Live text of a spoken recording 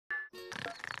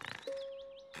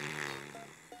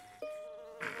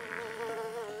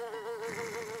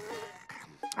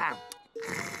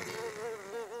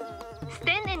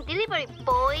delivery,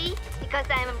 boy. Because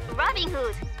I'm Robin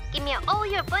Hood. Give me all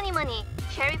your funny money,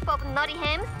 Sheriff of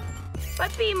Nottingham.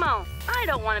 But BMO, I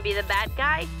don't want to be the bad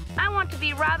guy. I want to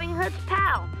be Robin Hood's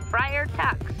pal, Friar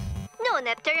Tuck. No,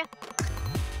 Nectar.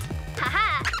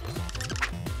 Haha!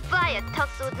 Friar Tuck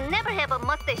would never have a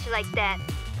mustache like that.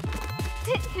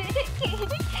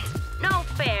 No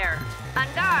fair. On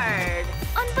guard.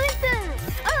 On Blitzen!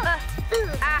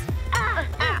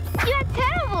 You're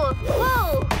terrible!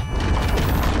 Whoa!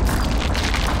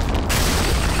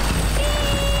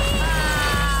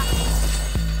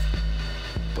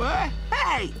 What?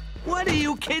 Hey! What are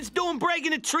you kids doing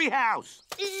breaking a treehouse?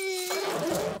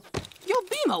 Yo,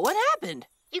 BMO, what happened?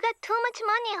 You got too much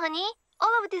money, honey.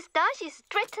 All of this dash is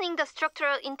threatening the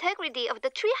structural integrity of the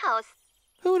treehouse.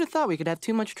 Who would have thought we could have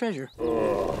too much treasure?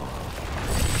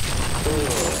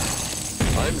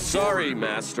 I'm sorry,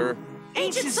 Master.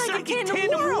 Ancient psychic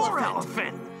tandem war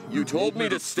elephant! You told me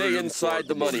to stay inside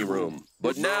the money room,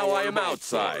 but now I am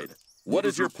outside. What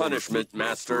is your punishment,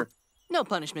 Master? No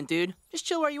punishment, dude. Just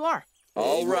chill where you are.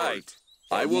 All right.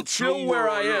 I will chill where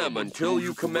I am until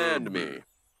you command me.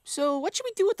 So what should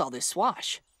we do with all this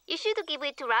swash? You should give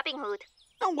it to Robin Hood.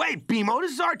 No way, BMO.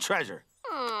 This is our treasure.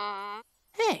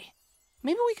 Hey,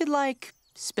 maybe we could, like,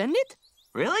 spend it?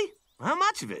 Really? How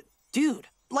much of it? Dude,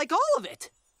 like all of it.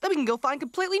 Then we can go find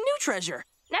completely new treasure.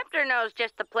 Nectar knows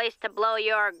just the place to blow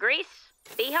your grease.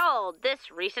 Behold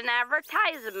this recent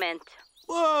advertisement.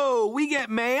 Whoa, we get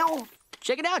mail?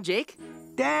 Check it out, Jake.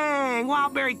 Dang,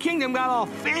 Wildberry Kingdom got all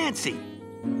fancy.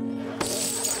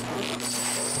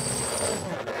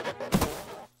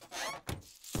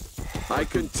 I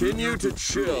continue to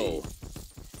chill.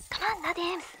 Come on,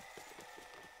 Nottingham.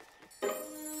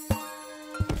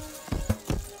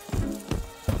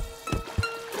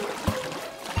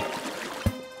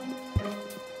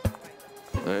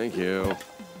 Thank you.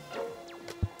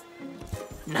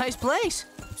 Nice place.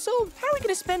 So how are we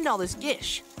gonna spend all this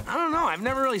gish? I don't know. I've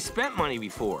never really spent money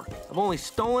before. I've only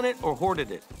stolen it or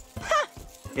hoarded it. Ha!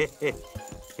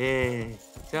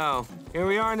 So, here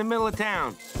we are in the middle of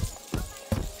town.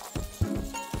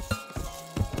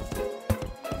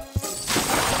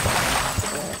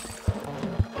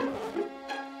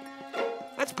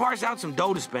 Let's parse out some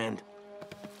dough to spend.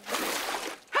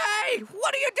 Hey,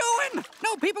 what are you doing?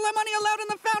 No people or money allowed in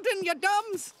the fountain, you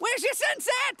dumbs. Where's your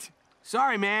sunset?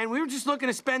 Sorry, man. We were just looking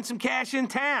to spend some cash in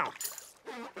town.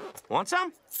 Want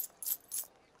some?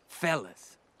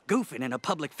 Fellas, goofing in a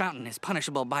public fountain is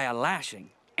punishable by a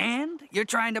lashing. And you're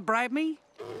trying to bribe me?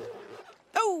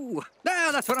 Oh,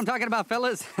 that's what I'm talking about,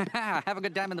 fellas. Have a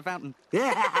good time in the fountain.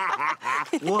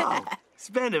 Whoa,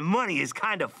 spending money is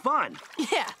kind of fun.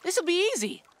 Yeah, this'll be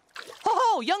easy.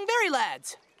 Ho-ho, young berry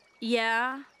lads.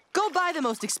 Yeah? Go buy the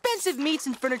most expensive meats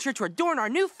and furniture to adorn our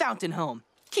new fountain home.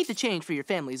 Keep the change for your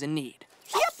families in need.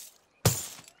 Yep.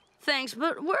 Thanks,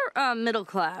 but we're middle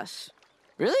class.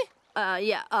 Really?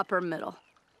 Yeah, upper middle.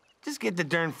 Just get the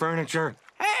darn furniture.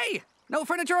 Hey, no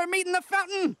furniture or meat in the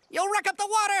fountain. You'll wreck up the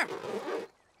water.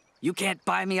 You can't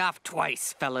buy me off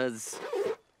twice, fellas.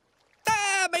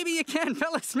 Maybe you can,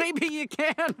 fellas. Maybe you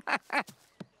can.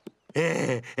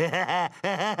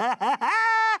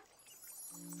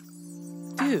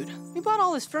 Dude, we bought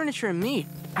all this furniture and meat,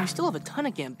 and we still have a ton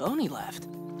of Gamboni left.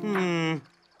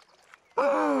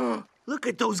 Oh, look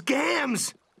at those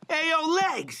gams. Hey, yo,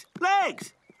 Legs.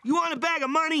 Legs, you want a bag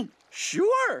of money?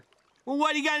 Sure. Well,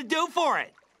 what do you got to do for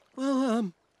it?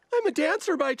 Well, I'm a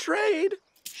dancer by trade.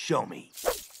 Show me.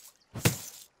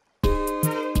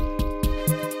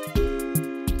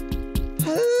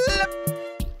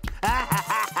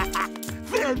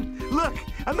 Finn, look,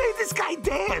 I made this guy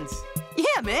dance.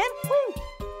 Yeah, man. Woo.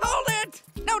 Hold it!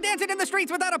 No dancing in the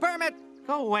streets without a permit.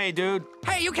 Go away, dude.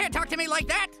 Hey, you can't talk to me like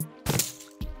that.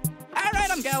 All right,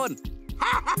 I'm going.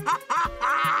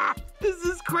 This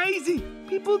is crazy.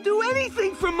 People do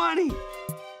anything for money.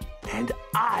 And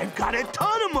I've got a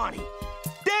ton of money.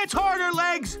 Dance harder,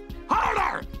 Legs.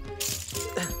 Harder!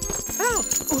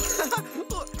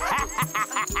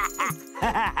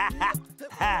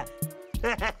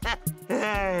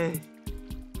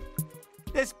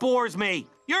 This bores me.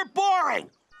 You're boring.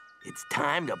 It's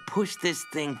time to push this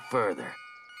thing further.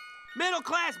 Middle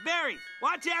class berries,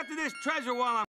 watch after this treasure while I'm